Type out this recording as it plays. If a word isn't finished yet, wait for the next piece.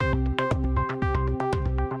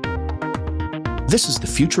This is the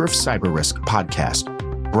Future of Cyber Risk podcast,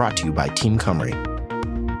 brought to you by Team Cymru.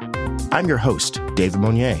 I'm your host, David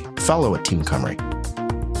Monnier, fellow at Team Cymru.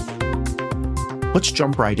 Let's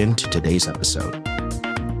jump right into today's episode.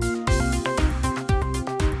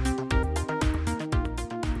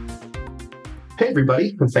 Hey,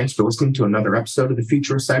 everybody, and thanks for listening to another episode of the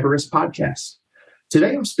Future of Cyber Risk podcast.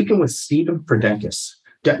 Today, I'm speaking with Stephen Fridakis,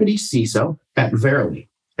 Deputy CISO at Verily,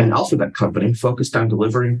 an alphabet company focused on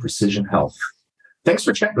delivering precision health. Thanks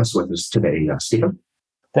for chatting with us today, Stephen.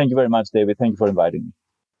 Thank you very much, David. Thank you for inviting me.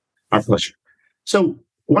 Our pleasure. So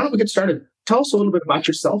why don't we get started? Tell us a little bit about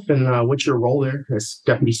yourself and what your role there as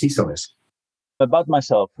Deputy CISO is. About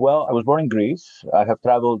myself, well, I was born in Greece. I have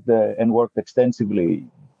traveled and worked extensively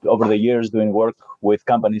over the years doing work with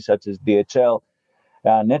companies such as DHL,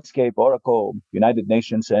 Netscape, Oracle, United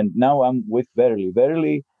Nations, and now I'm with Verily.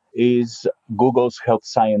 Verily is Google's health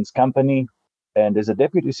science company. And as a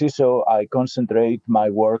deputy CISO, I concentrate my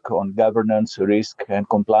work on governance, risk, and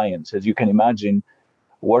compliance. As you can imagine,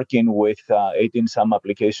 working with 18-some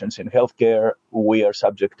applications in healthcare, we are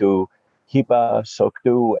subject to HIPAA, SOC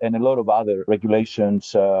 2, and a lot of other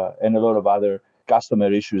regulations and a lot of other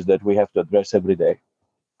customer issues that we have to address every day.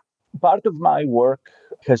 Part of my work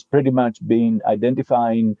has pretty much been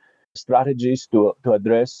identifying strategies to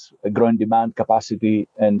address a growing demand, capacity,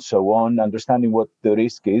 and so on, understanding what the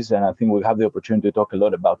risk is. And I think we'll have the opportunity to talk a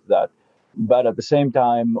lot about that. But at the same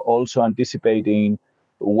time, also anticipating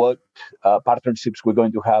what partnerships we're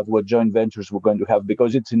going to have, what joint ventures we're going to have,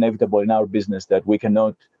 because it's inevitable in our business that we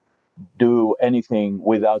cannot do anything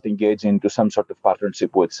without engaging to some sort of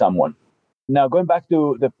partnership with someone. Now, going back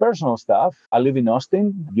to the personal stuff, I live in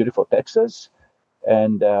Austin, beautiful Texas,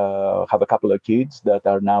 and have a couple of kids that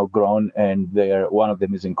are now grown, and one of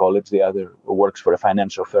them is in college, the other works for a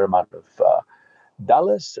financial firm out of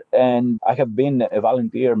Dallas. And I have been a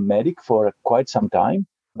volunteer medic for quite some time,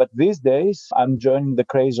 but these days I'm joining the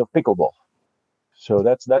craze of pickleball. So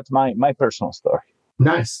that's my personal story.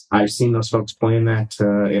 Nice. I've seen those folks playing that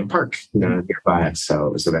in park nearby,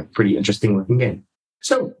 so that's a pretty interesting looking game.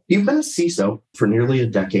 So you've been a CISO for nearly a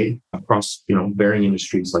decade across varying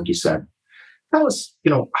industries, like you said. Tell us,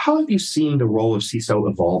 how have you seen the role of CISO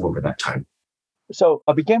evolve over that time? So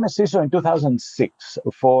I became a CISO in 2006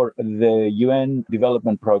 for the UN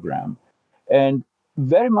Development Program. And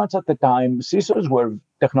very much at the time, CISOs were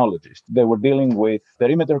technologists. They were dealing with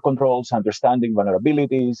perimeter controls, understanding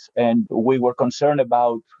vulnerabilities, and we were concerned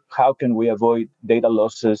about how can we avoid data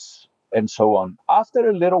losses and so on. After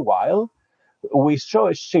a little while, we saw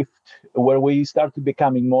a shift where we started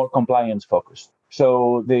becoming more compliance focused.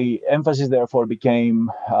 So the emphasis, therefore,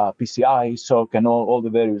 became PCI, SOC, and all the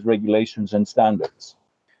various regulations and standards.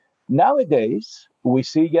 Nowadays, we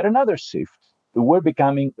see yet another shift. We're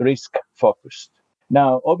becoming risk-focused.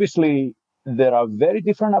 Now, obviously, there are very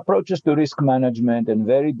different approaches to risk management and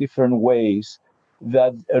very different ways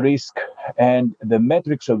that risk and the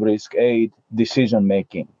metrics of risk aid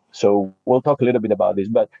decision-making. So we'll talk a little bit about this,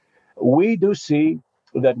 but we do see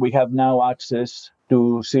that we have now access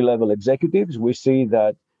to C-level executives. We see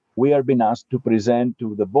that we are being asked to present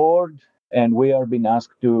to the board, and we are being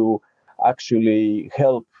asked to actually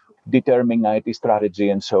help determine IT strategy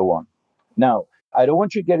and so on. Now, I don't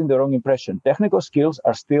want you getting the wrong impression. Technical skills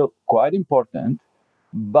are still quite important,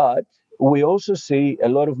 but we also see a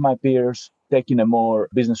lot of my peers taking a more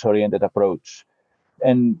business-oriented approach.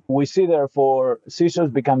 And we see, therefore,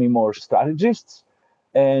 CISOs becoming more strategists,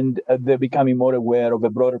 and they're becoming more aware of a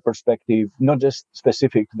broader perspective, not just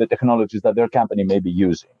specific to the technologies that their company may be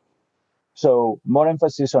using. So more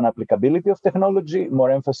emphasis on applicability of technology,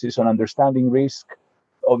 more emphasis on understanding risk.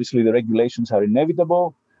 Obviously, the regulations are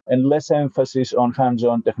inevitable, and less emphasis on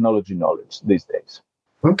hands-on technology knowledge these days.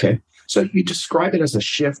 Okay. So you describe it as a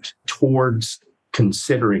shift towards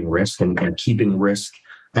considering risk and keeping risk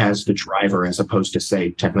as the driver, as opposed to, say,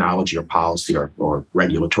 technology or policy or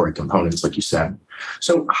regulatory components, like you said.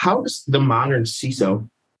 So how does the modern CISO,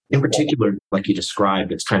 in particular, like you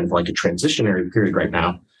described, it's kind of like a transitionary period right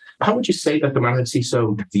now, how would you say that the modern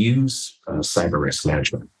CISO views cyber risk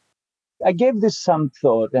management? I gave this some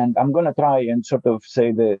thought, and I'm going to try and sort of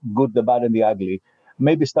say the good, the bad, and the ugly.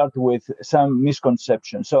 Maybe start with some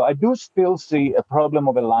misconceptions. So I do still see a problem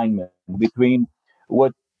of alignment between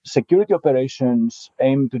what security operations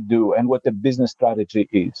aim to do and what the business strategy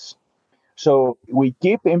is. So we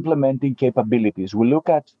keep implementing capabilities. We look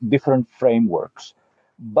at different frameworks,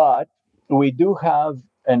 but we do have,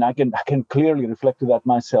 and I can clearly reflect to that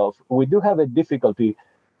myself, we do have a difficulty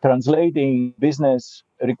translating business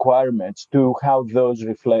requirements to how those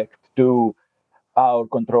reflect to our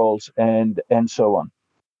controls and so on.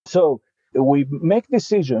 So We make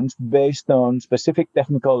decisions based on specific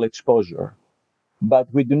technical exposure, but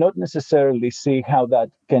we do not necessarily see how that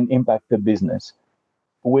can impact the business.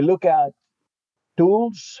 We look at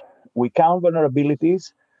tools, we count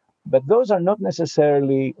vulnerabilities, but those are not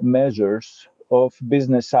necessarily measures of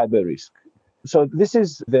business cyber risk. So this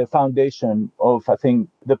is the foundation of, I think,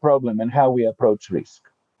 the problem and how we approach risk.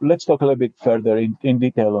 Let's talk a little bit further in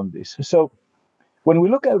detail on this. So when we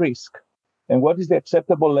look at risk and what is the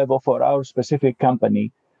acceptable level for our specific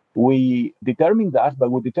company, we determine that,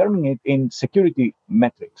 but we determine it in security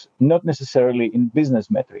metrics, not necessarily in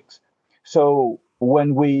business metrics. So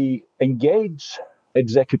when we engage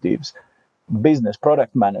executives, business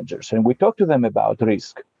product managers, and we talk to them about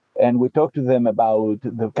risk, and we talk to them about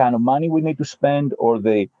the kind of money we need to spend or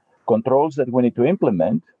the controls that we need to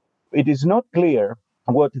implement, it is not clear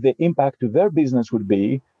what the impact to their business would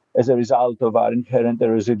be as a result of our inherent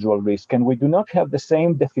residual risk. And we do not have the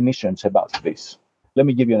same definitions about this. Let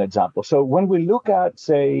me give you an example. So when we look at,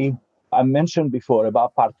 say, I mentioned before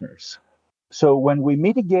about partners. So when we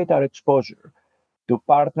mitigate our exposure to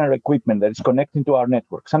partner equipment that is connecting to our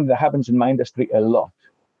network, something that happens in my industry a lot.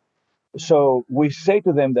 So we say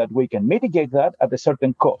to them that we can mitigate that at a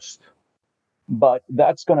certain cost, but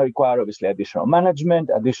that's going to require obviously additional management,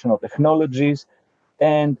 additional technologies,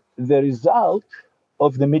 and the result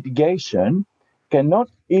of the mitigation cannot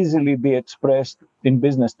easily be expressed in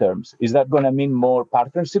business terms. Is that going to mean more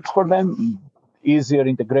partnerships for them, easier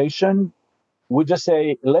integration? We just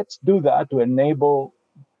say, let's do that to enable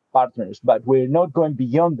partners, but we're not going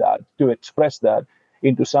beyond that to express that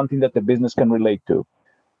into something that the business can relate to.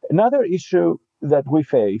 Another issue that we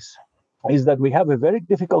face is that we have a very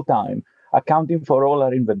difficult time accounting for all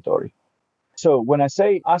our inventory. So when I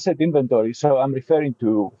say asset inventory, so I'm referring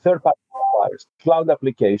to third-party suppliers, cloud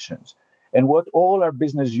applications, and what all our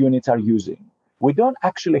business units are using. We don't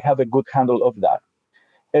actually have a good handle of that.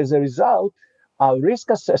 As a result, our risk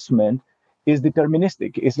assessment is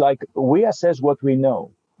deterministic. It's like we assess what we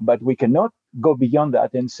know, but we cannot go beyond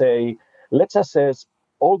that and say, let's assess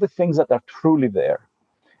all the things that are truly there.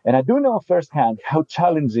 And I do know firsthand how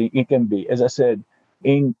challenging it can be. As I said,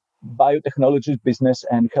 in biotechnology business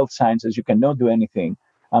and health sciences, you cannot do anything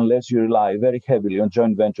unless you rely very heavily on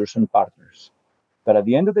joint ventures and partners. But at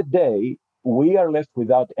the end of the day, we are left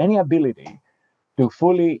without any ability to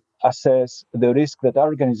fully assess the risk that our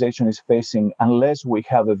organization is facing unless we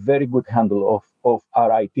have a very good handle of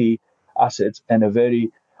our IT assets and a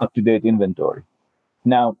very up-to-date inventory.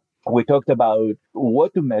 Now, we talked about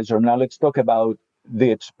what to measure. Now let's talk about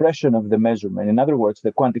the expression of the measurement. In other words,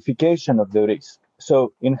 the quantification of the risk.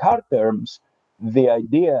 So in hard terms, the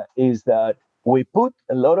idea is that we put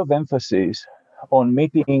a lot of emphasis on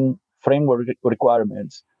meeting framework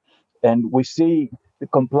requirements, and we see the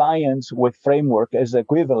compliance with framework as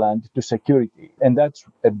equivalent to security. And that's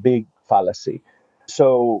a big fallacy.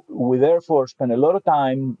 So we therefore spend a lot of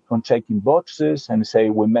time on checking boxes and say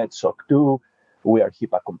we met SOC 2, we are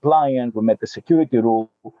HIPAA compliant, we met the security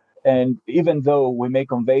rule. And even though we may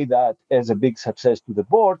convey that as a big success to the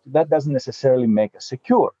board, that doesn't necessarily make us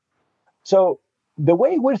secure. So the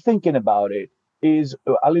way we're thinking about it is,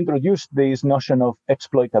 I'll introduce this notion of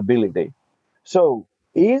exploitability. So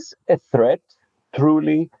is a threat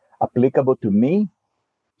truly applicable to me?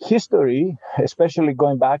 History, especially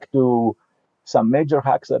going back to some major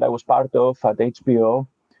hacks that I was part of at HBO,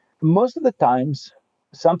 most of the times,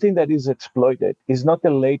 something that is exploited is not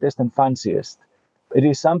the latest and fanciest. It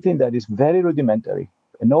is something that is very rudimentary,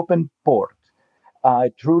 an open port, a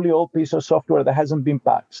truly old piece of software that hasn't been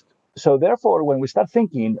patched. So therefore, when we start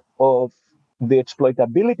thinking of the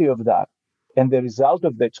exploitability of that and the result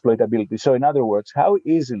of the exploitability, so in other words, how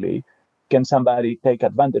easily can somebody take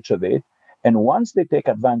advantage of it? And once they take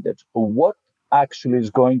advantage, what actually is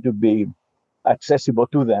going to be accessible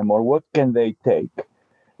to them, or what can they take?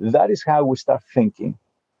 That is how we start thinking.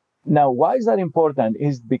 Now, why is that important?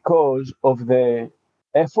 Is because of the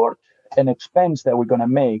effort and expense that we're going to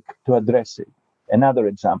make to address it. Another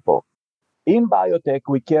example, in biotech,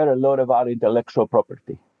 we care a lot about intellectual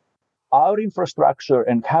property. Our infrastructure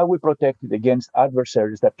and how we protect it against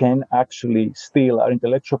adversaries that can actually steal our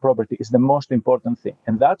intellectual property is the most important thing.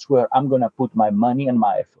 And that's where I'm going to put my money and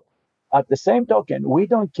my effort. At the same token, we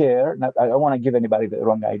don't care, I don't want to give anybody the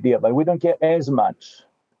wrong idea, but we don't care as much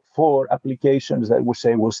for applications that we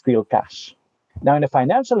say will steal cash. Now, in the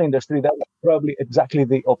financial industry, that's probably exactly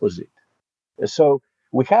the opposite. So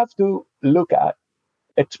we have to look at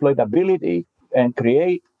exploitability and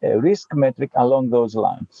create a risk metric along those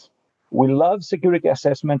lines. We love security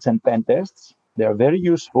assessments and pen tests. They're very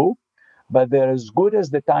useful, but they're as good as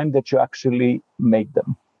the time that you actually make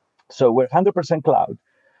them. So we're 100% cloud.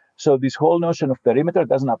 So this whole notion of perimeter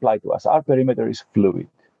doesn't apply to us. Our perimeter is fluid.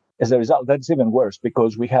 As a result, that's even worse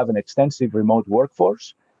because we have an extensive remote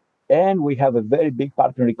workforce and we have a very big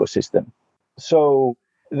partner ecosystem. So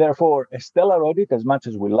therefore, a stellar audit, as much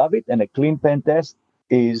as we love it, and a clean pen test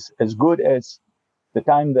is as good as the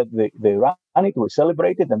time that they run it, we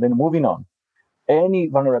celebrate it, and then moving on. Any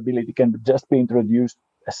vulnerability can just be introduced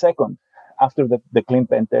a second after the clean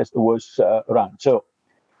pen test was run. So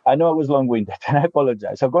I know I was long-winded, and I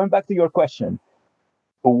apologize. So going back to your question,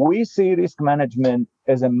 we see risk management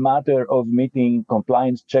as a matter of meeting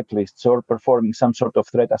compliance checklists or performing some sort of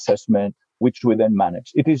threat assessment, which we then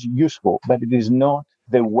manage. It is useful, but it is not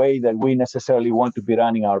the way that we necessarily want to be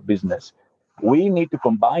running our business. We need to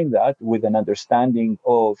combine that with an understanding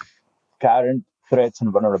of current threats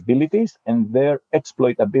and vulnerabilities and their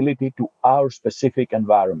exploitability to our specific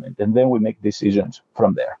environment. And then we make decisions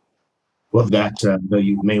from there. Well, that, though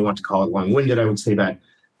you may want to call it long-winded, I would say that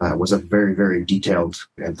was a very, very detailed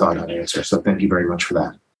and thought-out answer. So thank you very much for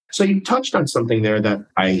that. So you touched on something there that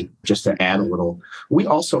just to add a little, we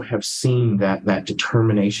also have seen that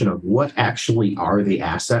determination of what actually are the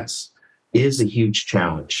assets is a huge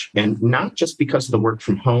challenge. And not just because of the work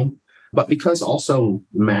from home, but because also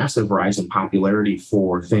massive rise in popularity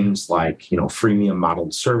for things like, freemium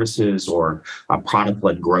modeled services or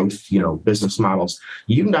product-led growth, business models.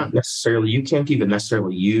 You can't even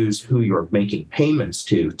necessarily use who you're making payments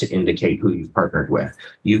to indicate who you've partnered with.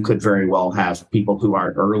 You could very well have people who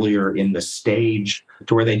are earlier in the stage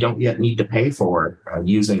to where they don't yet need to pay for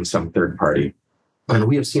using some third party. And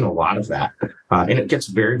we have seen a lot of that. And it gets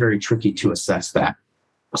very, very tricky to assess that.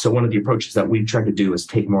 So one of the approaches that we've tried to do is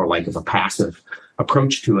take more like of a passive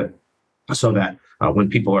approach to it so that when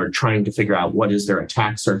people are trying to figure out what is their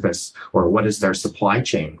attack surface or what is their supply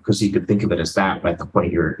chain, because you could think of it as that at the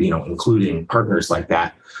point you're, including partners like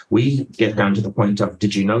that, we get down to the point of,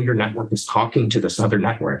 did you know your network is talking to this other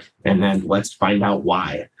network? And then let's find out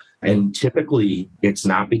why. And typically it's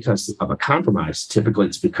not because of a compromise. Typically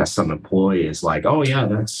it's because some employee is like, oh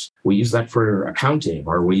yeah, we use that for accounting,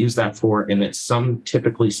 or we use that for, and it's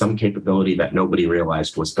typically some capability that nobody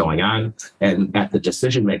realized was going on. And at the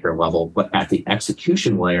decision maker level, but at the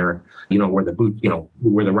execution layer, where where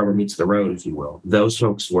the rubber meets the road, if you will, those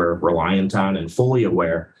folks were reliant on and fully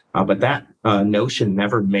aware. But that notion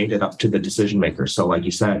never made it up to the decision maker. So like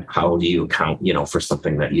you said, how do you account, for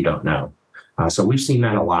something that you don't know? So we've seen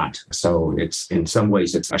that a lot. So it's, in some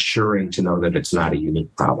ways, it's assuring to know that it's not a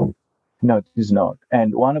unique problem. No, it is not.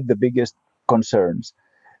 And one of the biggest concerns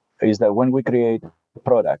is that when we create a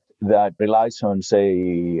product that relies on,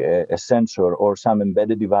 say, a sensor or some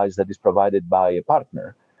embedded device that is provided by a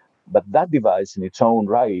partner, but that device in its own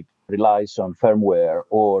right relies on firmware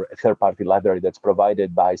or a third-party library that's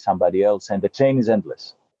provided by somebody else, and the chain is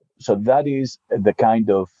endless. So that is the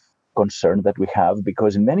kind of concern that we have,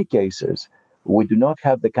 because in many cases, we do not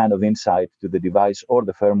have the kind of insight to the device or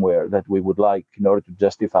the firmware that we would like in order to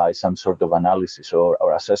justify some sort of analysis or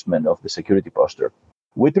assessment of the security posture.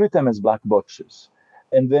 We treat them as black boxes.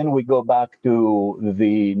 And then we go back to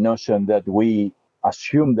the notion that we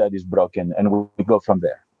assume that is broken and we go from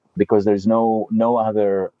there. Because there's no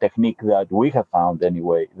other technique that we have found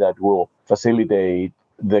anyway that will facilitate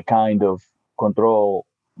the kind of control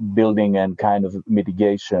building and kind of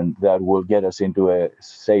mitigation that will get us into a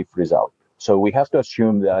safe result. So we have to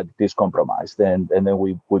assume that it is compromised, and then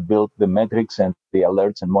we build the metrics and the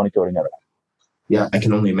alerts and monitoring around. Yeah, I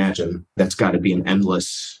can only imagine that's got to be an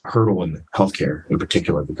endless hurdle in healthcare in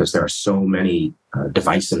particular, because there are so many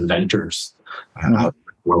device inventors out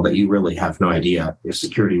there well, that you really have no idea if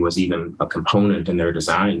security was even a component in their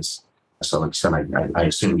designs. So like I said, I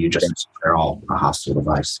assume you just they're all a hostile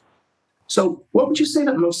device. So what would you say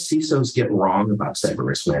that most CISOs get wrong about cyber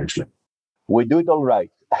risk management? We do it all right.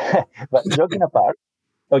 But joking apart,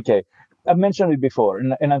 okay, I've mentioned it before,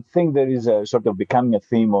 and I think there is a sort of becoming a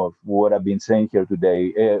theme of what I've been saying here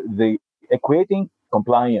today. The equating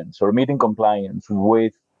compliance or meeting compliance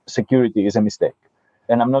with security is a mistake.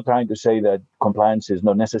 And I'm not trying to say that compliance is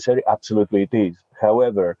not necessary. Absolutely it is.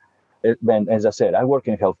 However, as I said, I work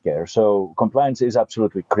in healthcare, so compliance is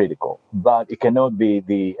absolutely critical, but it cannot be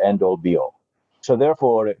the end-all be-all. So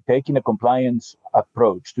therefore, taking a compliance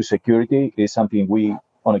approach to security is something we,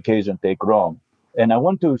 on occasion, take wrong. And I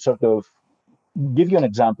want to sort of give you an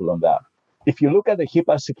example on that. If you look at the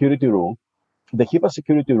HIPAA security rule, the HIPAA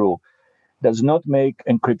security rule does not make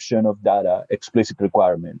encryption of data explicit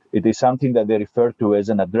requirement. It is something that they refer to as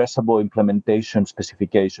an addressable implementation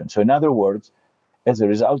specification. So in other words, as a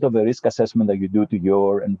result of a risk assessment that you do to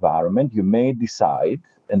your environment, you may decide,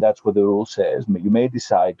 and that's what the rule says, you may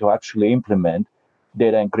decide to actually implement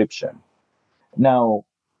data encryption. Now,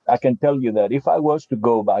 I can tell you that if I was to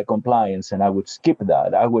go by compliance and I would skip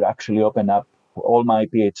that, I would actually open up all my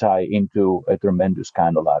PHI into a tremendous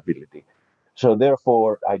kind of liability. So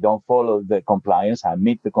therefore, I don't follow the compliance. I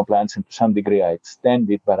meet the compliance, and to some degree, I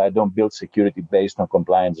extend it, but I don't build security based on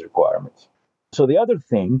compliance requirements. So the other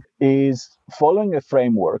thing is following a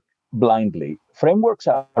framework blindly. Frameworks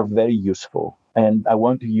are very useful. And I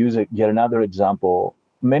want to use yet another example.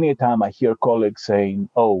 Many a time I hear colleagues saying,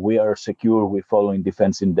 oh, we are secure, we're following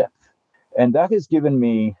defense in depth. And that has given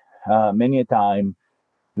me many a time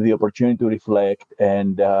the opportunity to reflect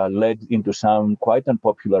and led into some quite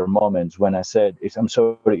unpopular moments when I said, I'm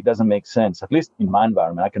sorry, it doesn't make sense, at least in my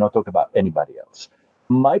environment. I cannot talk about anybody else.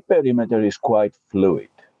 My perimeter is quite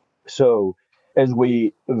fluid. So as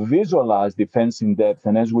we visualize defense in depth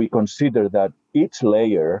and as we consider that each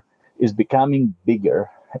layer is becoming bigger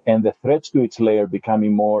and the threats to each layer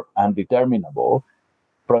becoming more undeterminable,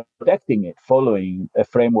 protecting it following a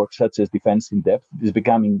framework such as defense in depth is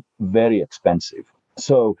becoming very expensive.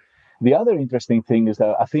 So the other interesting thing is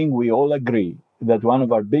that I think we all agree that one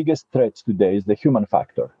of our biggest threats today is the human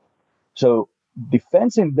factor. So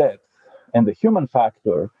defense in depth and the human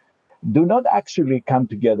factor do not actually come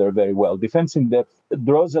together very well. Defense in depth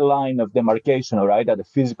draws a line of demarcation, right, at a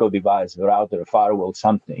physical device, a router, a firewall,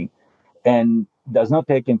 something, and does not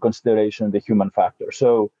take in consideration the human factor.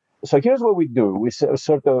 So here's what we do. We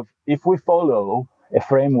sort of, if we follow a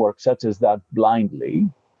framework such as that blindly,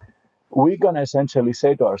 we're going to essentially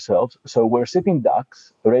say to ourselves, so we're sitting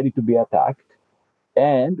ducks ready to be attacked,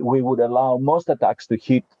 and we would allow most attacks to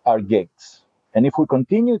hit our gates. And if we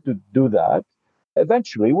continue to do that,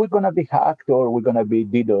 eventually we're going to be hacked or we're going to be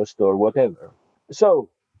DDoSed or whatever. So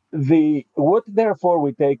what therefore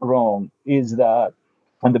we take wrong is that,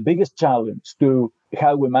 and the biggest challenge to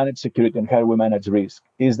how we manage security and how we manage risk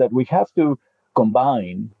is that we have to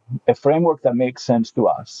combine a framework that makes sense to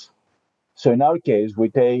us. So in our case, we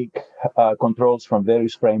take controls from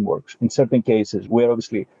various frameworks. In certain cases, we're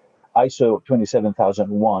obviously ISO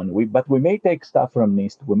 27001, but we may take stuff from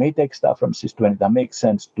NIST, we may take stuff from SIS-20 that makes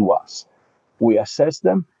sense to us. We assess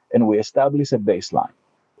them and we establish a baseline.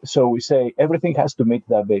 So we say everything has to meet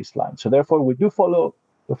that baseline. So therefore, we do follow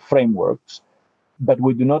the frameworks, but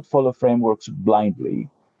we do not follow frameworks blindly.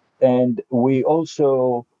 And we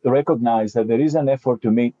also recognize that there is an effort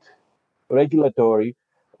to meet regulatory,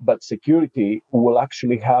 but security will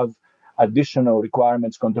actually have additional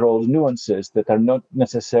requirements, controls, nuances that are not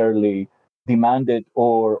necessarily demanded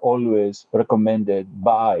or always recommended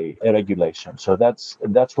by a regulation. So that's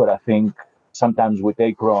what I think sometimes we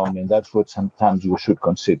take wrong, and that's what sometimes we should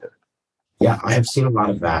consider. Yeah, I have seen a lot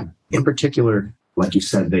of that. In particular, like you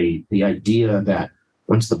said, the idea that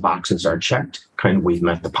once the boxes are checked, kind of we've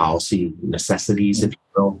met the policy necessities, if you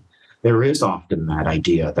will, there is often that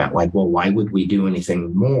idea that like, well, why would we do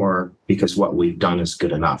anything more because what we've done is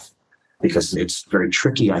good enough? Because it's very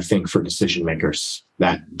tricky, I think, for decision makers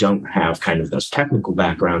that don't have kind of those technical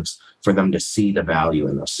backgrounds for them to see the value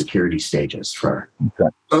in those security stages.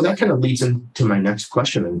 So that kind of leads into my next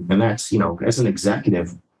question. And that's, as an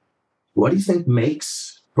executive, what do you think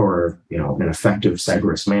makes for, an effective cyber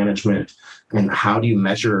risk management, and how do you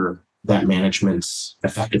measure that management's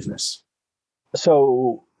effectiveness?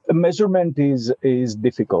 So measurement is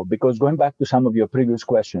difficult because going back to some of your previous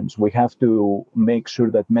questions, we have to make sure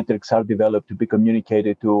that metrics are developed to be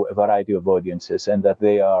communicated to a variety of audiences and that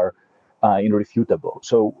they are irrefutable.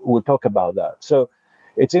 So we'll talk about that. So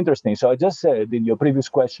it's interesting. So I just said in your previous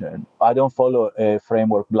question, I don't follow a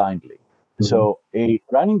framework blindly. Mm-hmm. So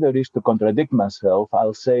running the risk to contradict myself,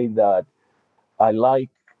 I'll say that I like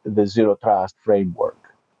the zero trust framework.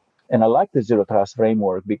 And I like the zero trust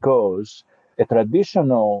framework because a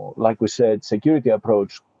traditional, like we said, security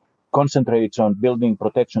approach concentrates on building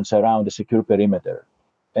protections around a secure perimeter.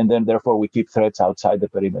 And then therefore we keep threats outside the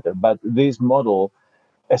perimeter. But this model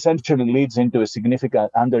essentially leads into a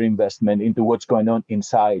significant underinvestment into what's going on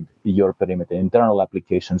inside your perimeter, internal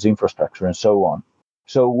applications, infrastructure, and so on.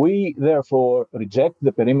 So we therefore reject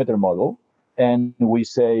the perimeter model, and we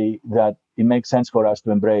say that it makes sense for us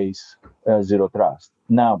to embrace zero trust.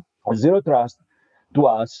 Now, zero trust to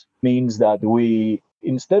us means that we,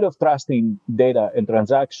 instead of trusting data and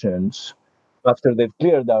transactions after they've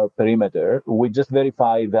cleared our perimeter, we just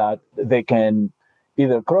verify that they can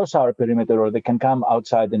either cross our perimeter or they can come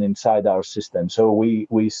outside and inside our system. So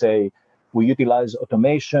we say we utilize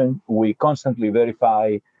automation, we constantly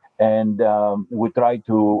verify, and we try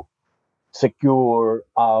to secure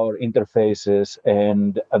our interfaces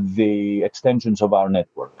and the extensions of our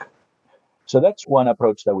network. So that's one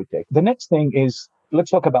approach that we take. The next thing is,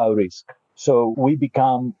 let's talk about risk. So we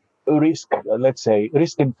become risk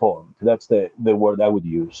informed. That's the word I would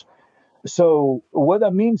use. So what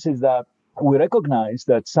that means is that we recognize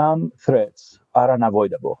that some threats are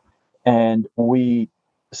unavoidable. And we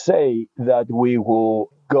say that we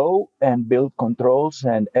will go and build controls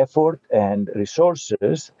and effort and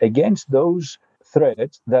resources against those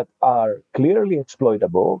threats that are clearly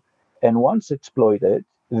exploitable. And once exploited,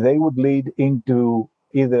 they would lead into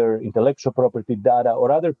either intellectual property data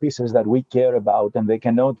or other pieces that we care about, and they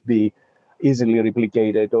cannot be easily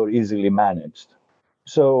replicated or easily managed.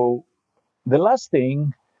 So the last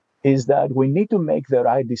thing is that we need to make the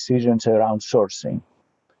right decisions around sourcing.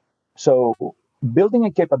 So, building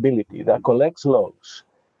a capability that collects logs,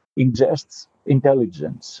 ingests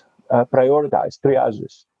intelligence, prioritizes,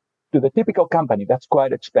 triages to the typical company, that's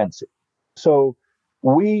quite expensive. So,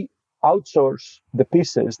 we outsource the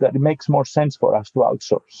pieces that it makes more sense for us to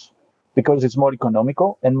outsource because it's more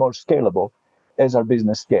economical and more scalable as our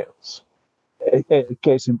business scales. A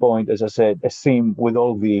case in point, as I said, a SIEM with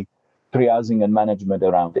all the triaging and management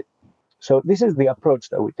around it. So this is the approach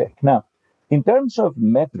that we take. Now, in terms of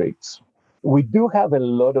metrics, we do have a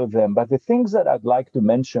lot of them, but the things that I'd like to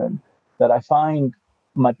mention that I find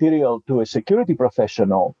material to a security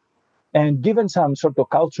professional and given some sort of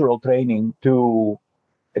cultural training to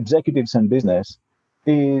executives and business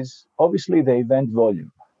is obviously the event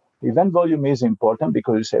volume. Event volume is important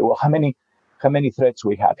because you say, well, how many threats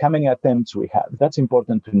we have, how many attempts we have. That's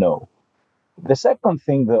important to know. The second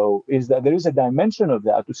thing, though, is that there is a dimension of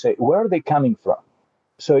that to say, where are they coming from?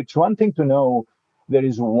 So it's one thing to know there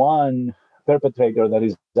is one perpetrator that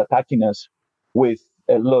is attacking us with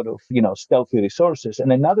a lot of, stealthy resources,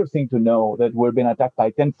 and another thing to know that we're being attacked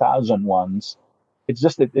by 10,000 ones. It's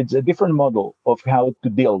a different model of how to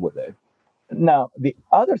deal with it. Now, the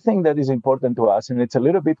other thing that is important to us, and it's a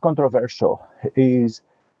little bit controversial, is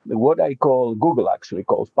what I call, Google actually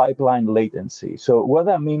calls pipeline latency. So what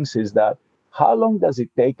that means is that how long does it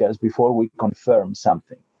take us before we confirm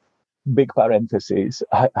something? Big parentheses.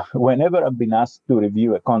 Whenever I've been asked to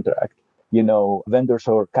review a contract, vendors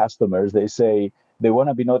or customers, they say they want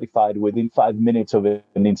to be notified within 5 minutes of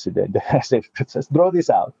an incident. I say, just draw this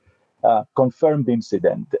out, confirm the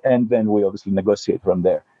incident, and then we obviously negotiate from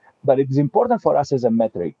there. But it is important for us as a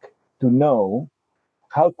metric to know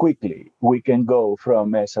how quickly we can go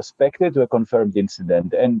from a suspected to a confirmed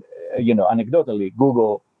incident. And, anecdotally,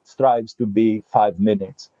 Google strives to be 5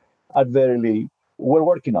 minutes. At very least, we're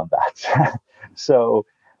working on that. So,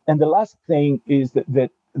 and the last thing is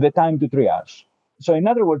the time to triage. So, in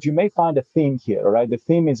other words, you may find a theme here, right? The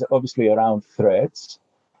theme is obviously around threats,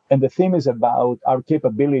 and the theme is about our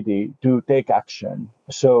capability to take action.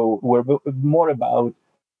 So, we're more about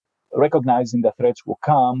recognizing the threats will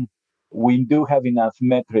come. We do have enough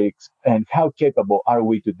metrics, and how capable are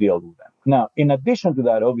we to deal with them? Now, in addition to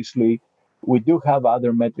that, obviously, we do have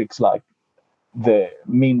other metrics like the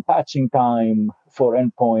mean patching time for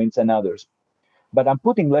endpoints and others. But I'm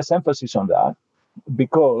putting less emphasis on that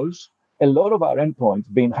because a lot of our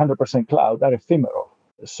endpoints, being 100% cloud, are ephemeral.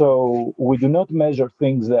 So we do not measure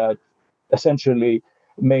things that essentially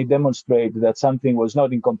may demonstrate that something was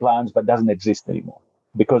not in compliance but doesn't exist anymore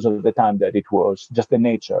because of the time that it was, just the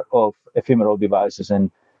nature of ephemeral devices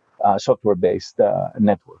and software-based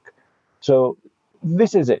network. So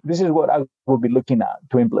this is it. This is what I will be looking at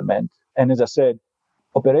to implement. And as I said,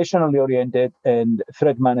 operationally oriented and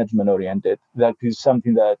threat management oriented. That is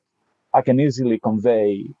something that I can easily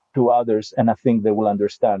convey to others, and I think they will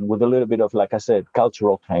understand with a little bit of, like I said,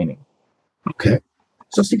 cultural training. Okay.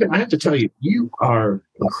 So, Stephen, I have to tell you, you are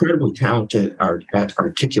incredibly talented at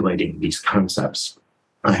articulating these concepts.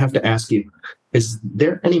 I have to ask you, is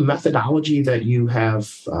there any methodology that you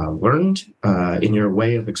have learned in your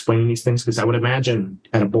way of explaining these things? Because I would imagine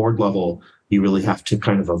at a board level, you really have to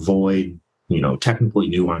kind of avoid,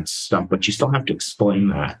 technically nuanced stuff, but you still have to explain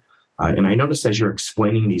that. And I noticed as you're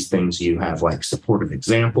explaining these things, you have like supportive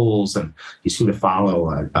examples, and you seem to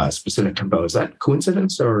follow a specific tempo. Is that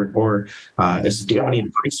coincidence, or do you have any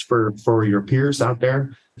advice for your peers out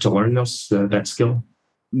there to learn that skill?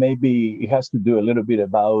 Maybe it has to do a little bit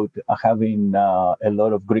about having a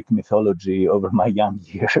lot of Greek mythology over my young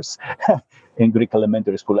years in Greek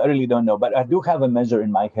elementary school. I really don't know, but I do have a measure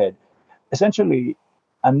in my head. Essentially,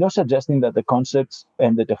 I'm not suggesting that the concepts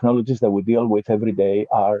and the technologies that we deal with every day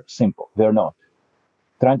are simple. They're not.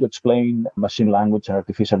 Trying to explain machine language and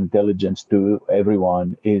artificial intelligence to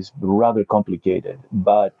everyone is rather complicated,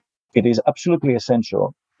 but it is absolutely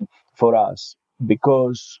essential for us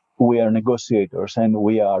because we are negotiators and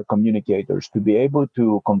we are communicators to be able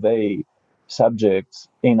to convey subjects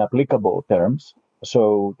in applicable terms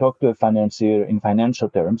So talk to a financier in financial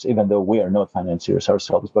terms, even though we are not financiers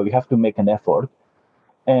ourselves, but we have to make an effort.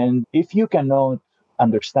 And if you cannot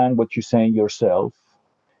understand what you're saying yourself,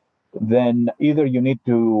 then either you need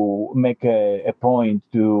to make a point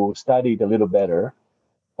to study it a little better,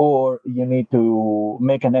 or you need to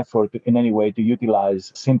make an effort in any way to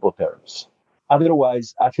utilize simple terms.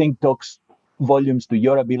 Otherwise, I think talks volumes to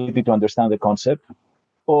your ability to understand the concept,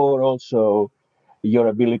 or also your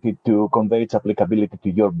ability to convey its applicability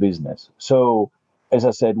to your business. So, as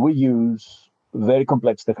I said, we use very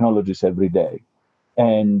complex technologies every day.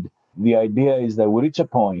 And the idea is that we reach a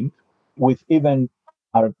point with even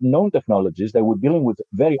our known technologies that we're dealing with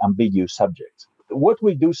very ambiguous subjects. What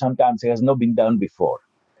we do sometimes has not been done before.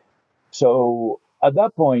 So at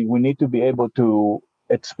that point, we need to be able to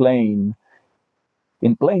explain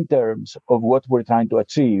in plain terms of what we're trying to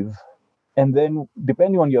achieve. And then,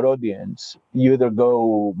 depending on your audience, you either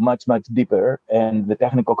go much, much deeper and the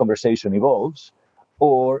technical conversation evolves,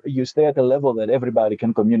 or you stay at a level that everybody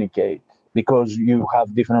can communicate because you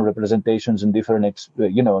have different representations and different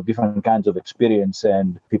kinds of experience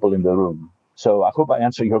and people in the room. So I hope I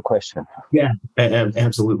answer your question. Yeah,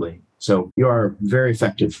 absolutely. So you are a very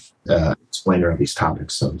effective explainer of these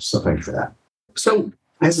topics. So thank you for that. So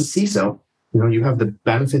as a CISO, you have the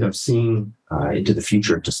benefit of seeing into the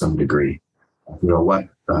future to some degree. What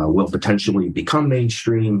will potentially become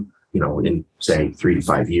mainstream, in say 3 to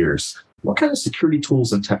 5 years. What kind of security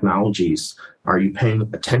tools and technologies are you paying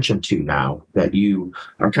attention to now that you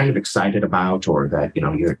are kind of excited about, or that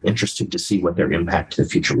you're interested to see what their impact to the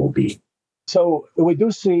future will be? So we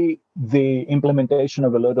do see the implementation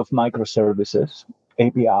of a lot of microservices,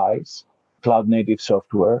 APIs, cloud native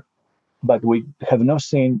software, but we have not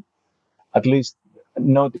seen, at least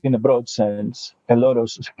not in a broad sense, a lot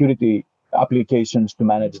of security applications to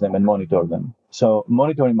manage them and monitor them. So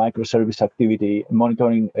monitoring microservice activity,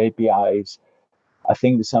 monitoring APIs, I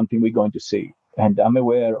think is something we're going to see. And I'm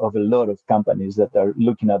aware of a lot of companies that are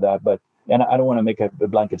looking at that, and I don't want to make a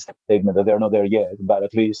blanket statement that they're not there yet, but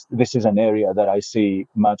at least this is an area that I see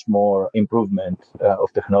much more improvement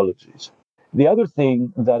of technologies. The other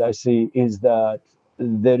thing that I see is that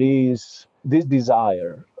there is this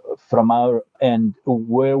desire from our end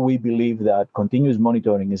where we believe that continuous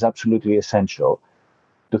monitoring is absolutely essential,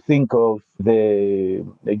 to think of the,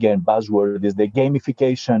 again, buzzword is the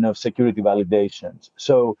gamification of security validations.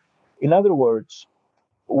 So, in other words,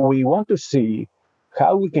 we want to see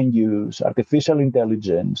how we can use artificial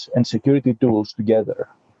intelligence and security tools together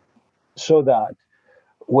so that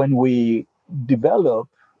when we develop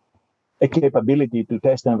a capability to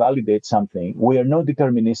test and validate something, we are not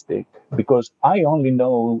deterministic because I only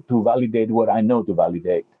know to validate what I know to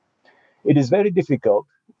validate. It is very difficult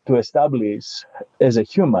to establish as a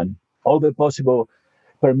human all the possible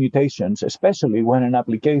permutations, especially when an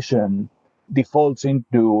application defaults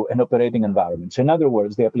into an operating environment. So in other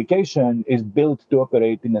words, the application is built to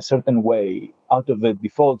operate in a certain way out of a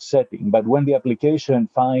default setting. But when the application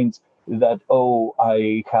finds that, oh,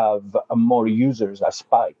 I have more users, a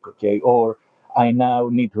spike, okay, or I now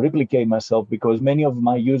need to replicate myself because many of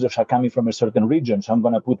my users are coming from a certain region, so I'm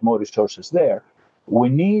going to put more resources there. We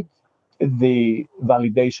need the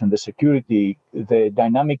validation, the security, the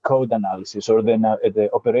dynamic code analysis, or the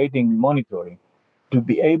operating monitoring to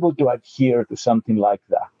be able to adhere to something like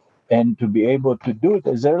that and to be able to do it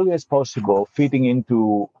as early as possible, fitting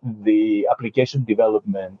into the application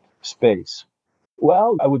development space.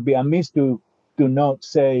 Well, I would be amiss to not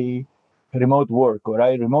say remote work, all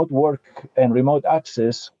right? Remote work and remote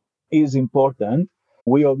access is important.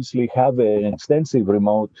 We obviously have an extensive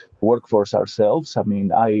remote workforce ourselves. I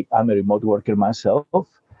mean, I'm a remote worker myself.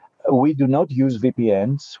 We do not use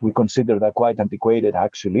VPNs. We consider that quite antiquated,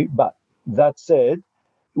 actually. But that said,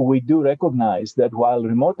 we do recognize that while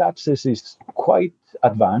remote access is quite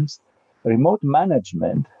advanced, remote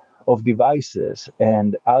management of devices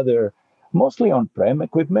and other mostly on-prem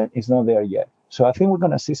equipment is not there yet. So I think we're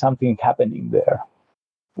going to see something happening there.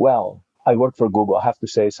 Well, I work for Google. I have to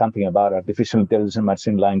say something about artificial intelligence and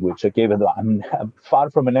machine language. Okay, even though I'm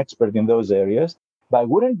far from an expert in those areas, but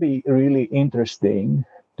wouldn't it be really interesting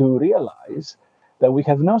to realize that we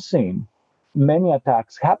have not seen many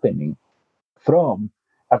attacks happening from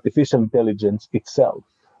artificial intelligence itself.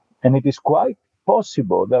 And it is quite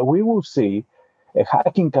possible that we will see a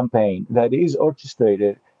hacking campaign that is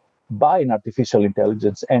orchestrated by an artificial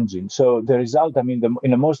intelligence engine. So the result, I mean,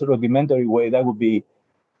 in the most rudimentary way, that would be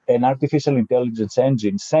an artificial intelligence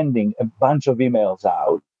engine sending a bunch of emails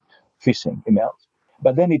out, phishing emails,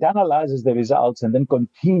 but then it analyzes the results and then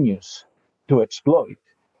continues to exploit.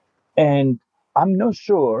 And I'm not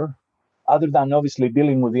sure other than obviously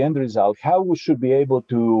dealing with the end result, how we should be able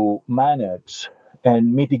to manage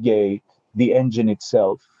and mitigate the engine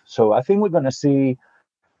itself. So I think we're going to see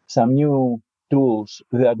some new tools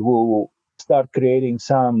that will start creating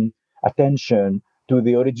some attention to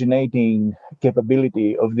the originating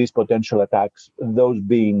capability of these potential attacks, those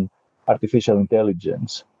being artificial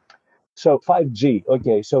intelligence. So 5G,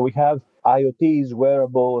 okay, so we have IoTs,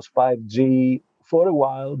 wearables, 5G. For a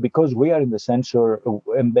while, because we are in the sensor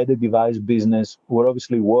embedded device business, we're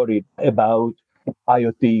obviously worried about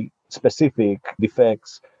IoT specific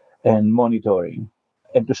defects and monitoring.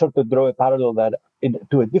 And to sort of draw a parallel that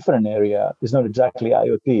to a different area, is not exactly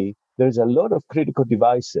IoT, there's a lot of critical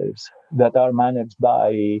devices that are managed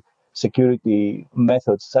by security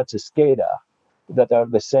methods such as SCADA that are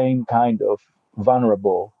the same kind of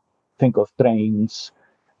vulnerable. Think of trains,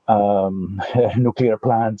 nuclear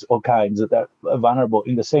plants, all kinds that are vulnerable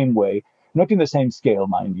in the same way, not in the same scale,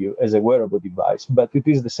 mind you, as a wearable device, but it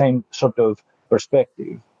is the same sort of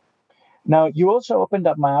perspective. Now, you also opened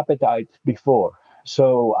up my appetite before.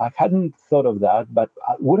 So I hadn't thought of that, but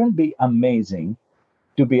wouldn't it be amazing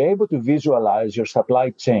to be able to visualize your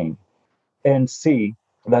supply chain and see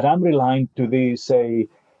that I'm relying to these, say,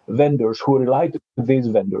 vendors who rely to these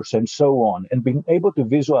vendors and so on, and being able to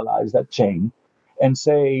visualize that chain and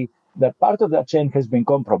say that part of that chain has been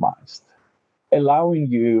compromised, allowing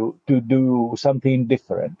you to do something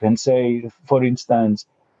different and say, for instance,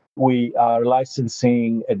 we are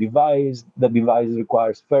licensing a device, the device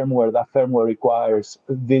requires firmware, that firmware requires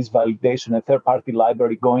this validation, a third-party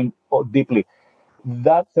library going deeply.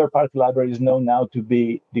 That third-party library is known now to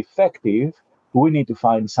be defective. We need to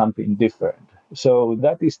find something different. So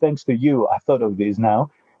that is thanks to you. I thought of this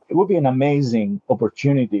now. It would be an amazing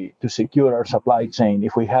opportunity to secure our supply chain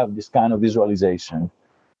if we have this kind of visualization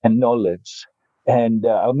and knowledge. And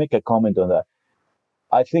I'll make a comment on that.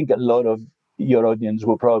 I think a lot of your audience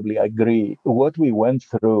will probably agree. What we went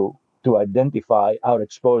through to identify our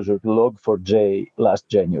exposure to Log4j last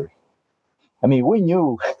January. I mean, we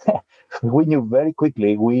knew we knew very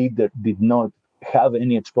quickly we did not have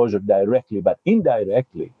any exposure directly, but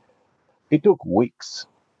indirectly, it took weeks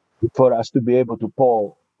for us to be able to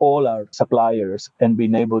poll all our suppliers and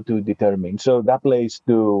being able to determine. So that plays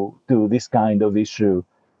to this kind of issue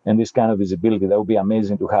and this kind of visibility. That would be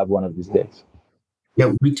amazing to have one of these days.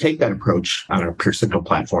 Yeah, we take that approach on our Pure Signal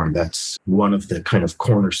platform. That's one of the kind of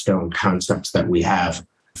cornerstone concepts that we have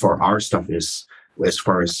for our stuff is as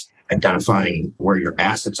far as identifying where your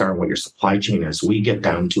assets are and what your supply chain is. We get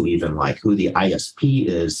down to even like who the ISP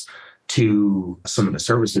is to some of the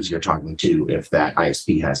services you're talking to. If that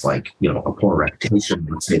ISP has like, a poor reputation,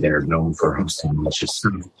 let's say they're known for hosting malicious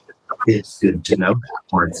stuff, it's good to know that,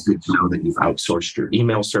 or it's good to know that you've outsourced your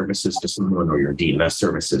email services to someone or your DNS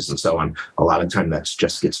services and so on. A lot of time that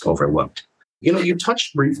just gets overlooked. You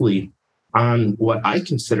touched briefly on what I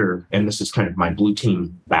consider, and this is kind of my blue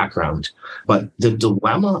team background, but the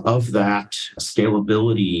dilemma of that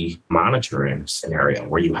scalability monitoring scenario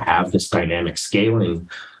where you have this dynamic scaling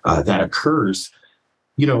that occurs.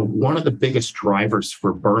 One of the biggest drivers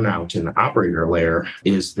for burnout in the operator layer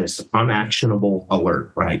is this unactionable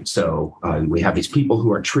alert, right? So we have these people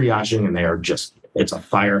who are triaging and it's a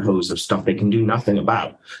fire hose of stuff they can do nothing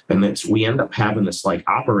about. And we end up having this like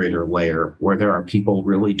operator layer where there are people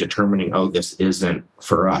really determining, oh, this isn't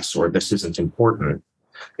for us or this isn't important.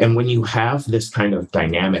 And when you have this kind of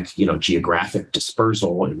dynamic, geographic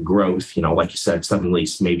dispersal and growth, like you said, suddenly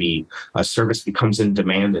maybe a service becomes in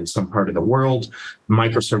demand in some part of the world,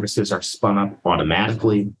 microservices are spun up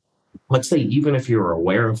automatically. Let's say even if you're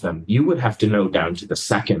aware of them, you would have to know down to the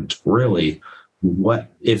second, really,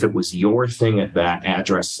 what if it was your thing at that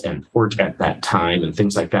address and port at that time and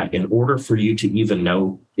things like that in order for you to even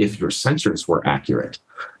know if your sensors were accurate.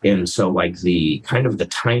 And so like the kind of the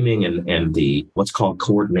timing and the what's called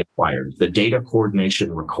coordinate required, the data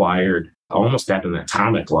coordination required almost at an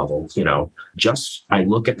atomic level, just I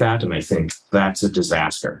look at that and I think that's a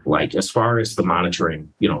disaster. Like as far as the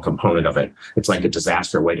monitoring, component of it, it's like a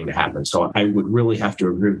disaster waiting to happen. So I would really have to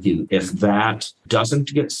agree with you. If that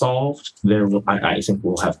doesn't get solved, I think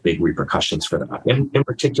we'll have big repercussions for that. In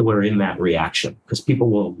particular in that reaction, because people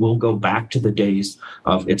will go back to the days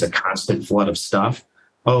of it's a constant flood of stuff.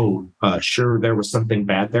 Sure, there was something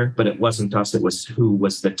bad there, but it wasn't us. It was who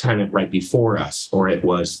was the tenant right before us, or it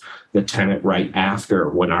was the tenant right after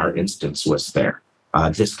when our instance was there.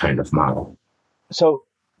 This kind of model. So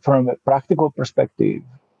from a practical perspective,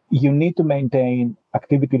 you need to maintain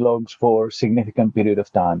activity logs for a significant period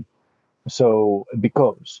of time. So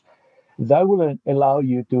because that will allow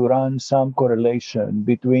you to run some correlation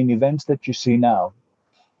between events that you see now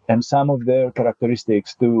and some of their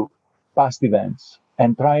characteristics to past events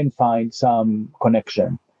and try and find some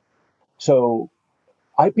connection. So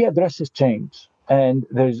IP addresses change, and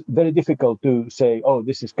there's very difficult to say, oh,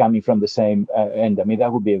 this is coming from the same end. I mean,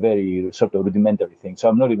 that would be a very sort of rudimentary thing. So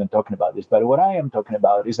I'm not even talking about this. But what I am talking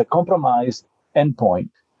about is a compromised endpoint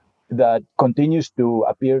that continues to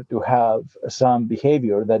appear to have some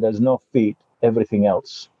behavior that does not fit everything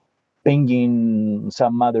else. Pinging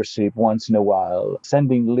some mothership once in a while,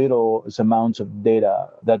 sending little amounts of data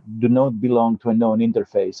that do not belong to a known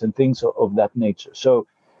interface, and things of that nature. So,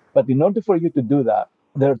 but in order for you to do that,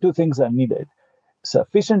 there are two things that are needed: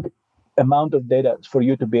 sufficient amount of data for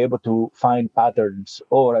you to be able to find patterns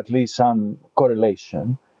or at least some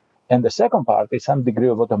correlation. And the second part is some degree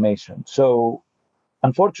of automation. So,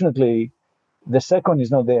 unfortunately, the second is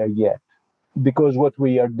not there yet, because what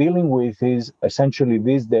we are dealing with is essentially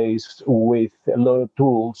these days with a lot of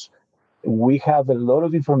tools. We have a lot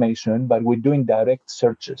of information, but we're doing direct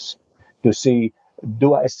searches to see,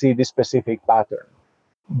 do I see this specific pattern?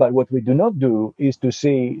 But what we do not do is to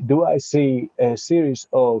see, do I see a series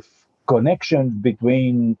of connections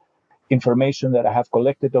between information that I have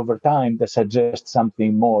collected over time that suggests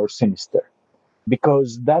something more sinister?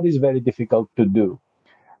 Because that is very difficult to do.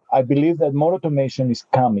 I believe that more automation is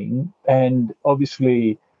coming, and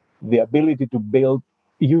obviously the ability to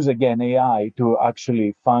use again AI to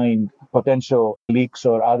actually find potential leaks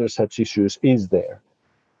or other such issues is there.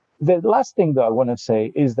 The last thing that I want to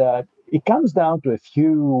say is that it comes down to a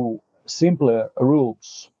few simpler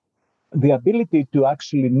rules. The ability to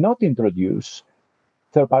actually not introduce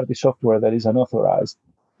third party software that is unauthorized.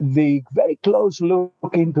 The very close look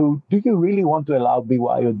into, do you really want to allow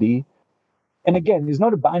BYOD? And again, it's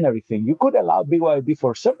not a binary thing. You could allow BYOD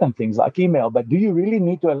for certain things like email, but do you really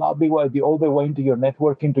need to allow BYOD all the way into your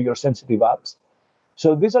network, into your sensitive apps?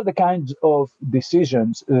 So these are the kinds of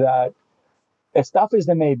decisions that, as tough as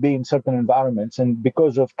they may be in certain environments, and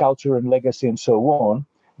because of culture and legacy and so on,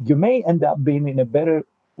 you may end up being in a better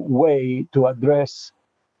way to address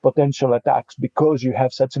potential attacks because you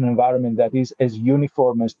have such an environment that is as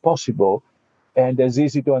uniform as possible and as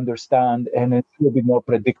easy to understand and a little bit more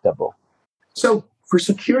predictable. So for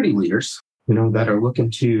security leaders, that are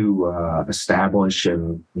looking to establish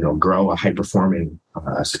and, grow a high-performing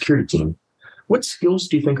security team, what skills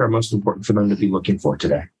do you think are most important for them to be looking for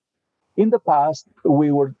today? In the past,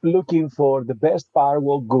 we were looking for the best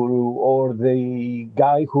firewall guru or the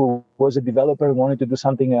guy who was a developer and wanted to do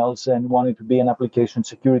something else and wanted to be an application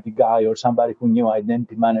security guy or somebody who knew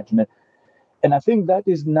identity management. And I think that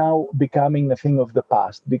is now becoming a thing of the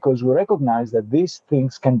past because we recognize that these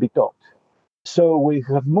things can be taught. So we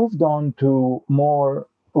have moved on to more,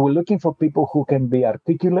 we're looking for people who can be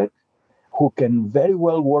articulate, who can very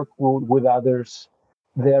well work with others.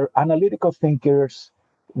 They're analytical thinkers.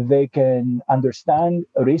 They can understand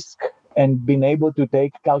risk and being able to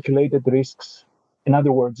take calculated risks. In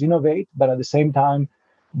other words, innovate, but at the same time,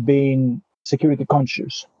 being security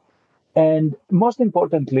conscious. And most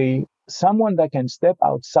importantly, someone that can step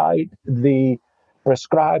outside the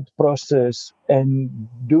prescribed process and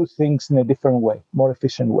do things in a different way, more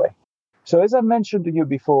efficient way. So, as I mentioned to you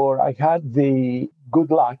before, I had the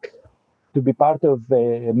good luck to be part of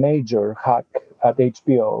a major hack at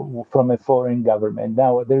HBO from a foreign government.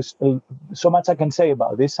 Now, there's so much I can say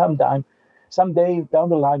about this. Someday down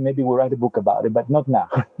the line, maybe we'll write a book about it, but not now.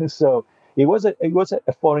 So it was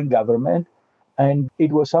a foreign government, and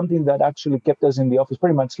it was something that actually kept us in the office,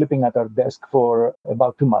 pretty much sleeping at our desk for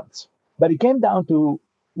about 2 months. But it came down to,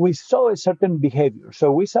 we saw a certain behavior.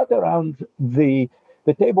 So we sat around the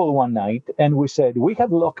table one night and we said, we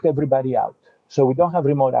have locked everybody out. So we don't have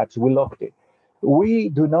remote access. We locked it. We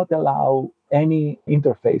do not allow any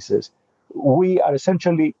interfaces. We are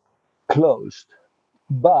essentially closed.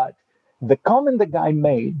 But the comment the guy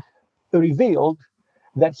made revealed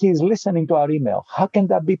that he's listening to our email. How can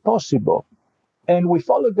that be possible? And we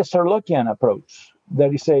followed the Sherlockian approach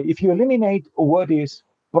that is say, if you eliminate what is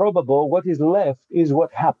probable, what is left is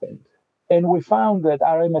what happened. And we found that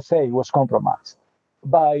our MFA was compromised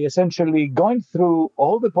by essentially going through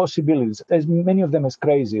all the possibilities, as many of them as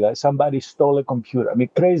crazy, like somebody stole a computer. I mean,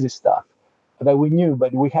 crazy stuff that we knew,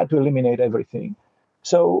 but we had to eliminate everything.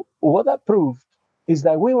 So what that proved is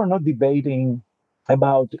that we were not debating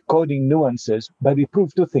about coding nuances, but it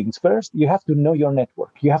proved two things. First, you have to know your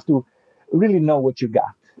network. You have to really know what you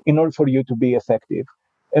got in order for you to be effective.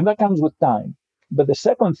 And that comes with time. But the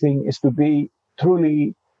second thing is to be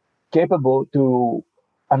truly capable to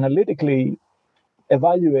analytically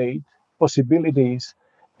evaluate possibilities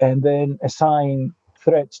and then assign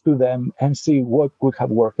threats to them and see what could have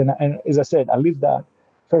worked. And as I said, I lived that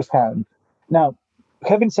firsthand. Now,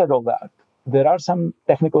 having said all that, there are some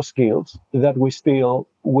technical skills that we still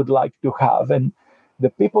would like to have. And the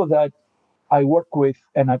people that I work with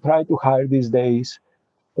and I try to hire these days,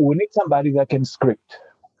 we need somebody that can script.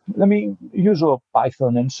 Let me use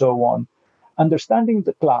Python and so on. Understanding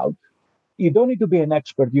the cloud, you don't need to be an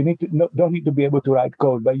expert. You don't need to be able to write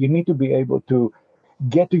code, but you need to be able to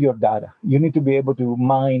get to your data. You need to be able to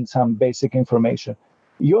mine some basic information.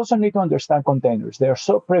 You also need to understand containers. They are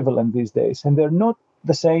so prevalent these days, and they're not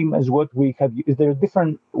the same as what we have. They're a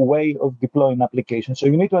different way of deploying applications. So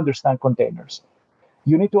you need to understand containers.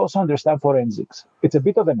 You need to also understand forensics. It's a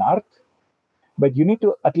bit of an art, but you need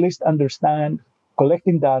to at least understand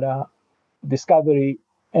collecting data, discovery,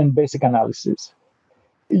 and basic analysis.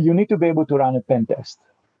 You need to be able to run a pen test.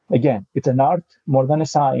 Again, it's an art more than a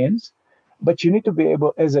science, but you need to be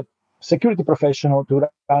able, as a security professional, to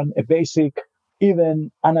run a basic,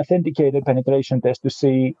 even unauthenticated penetration test to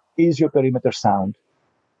see, is your perimeter sound?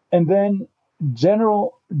 And then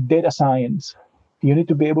general data science, you need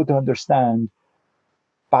to be able to understand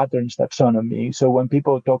patterns taxonomy. So when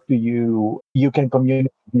people talk to you, you can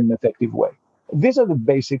communicate in an effective way. These are the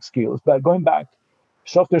basic skills. But going back,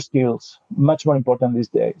 software skills, much more important these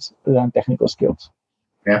days than technical skills.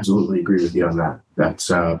 I absolutely agree with you on that. That's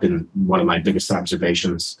been one of my biggest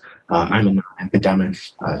observations. I'm an academic,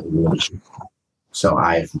 so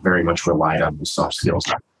I've very much relied on the soft skills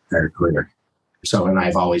in my entire career. So, and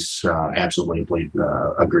I've always absolutely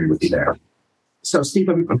agreed with you there. So,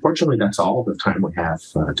 Stephen, unfortunately, that's all the time we have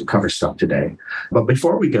to cover stuff today. But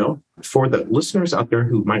before we go, for the listeners out there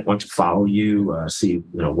who might want to follow you, see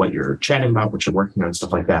what you're chatting about, what you're working on,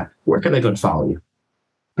 stuff like that, where can they go to follow you?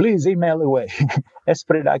 Please email away,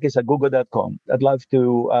 Fridakis@google.com. I'd love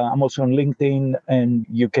to, I'm also on LinkedIn, and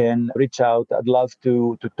you can reach out. I'd love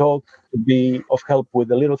to talk, to be of help with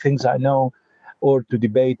the little things I know, or to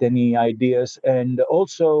debate any ideas. And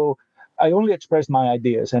also, I only express my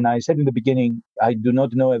ideas. And I said in the beginning, I do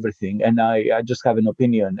not know everything, and I just have an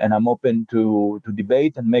opinion, and I'm open to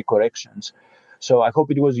debate and make corrections. So I hope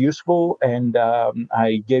it was useful, and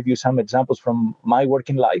I gave you some examples from my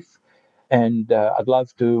working life. And I'd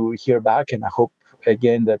love to hear back, and I hope,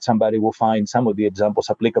 again, that somebody will find some of the examples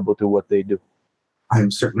applicable to what they do.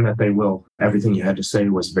 I'm certain that they will. Everything you had to say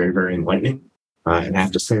was very, very enlightening. And I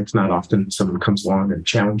have to say, it's not often someone comes along and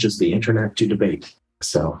challenges the internet to debate.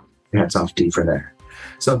 So hats off to you for that.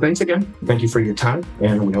 So thanks again. Thank you for your time,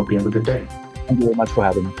 and we hope you have a good day. Thank you very much for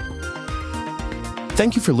having me.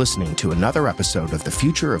 Thank you for listening to another episode of the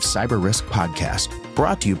Future of Cyber Risk podcast,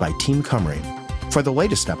 brought to you by Team Cymru. For the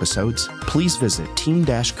latest episodes, please visit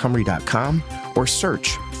team-cymru.com or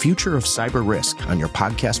search Future of Cyber Risk on your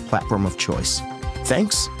podcast platform of choice.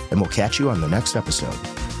 Thanks, and we'll catch you on the next episode.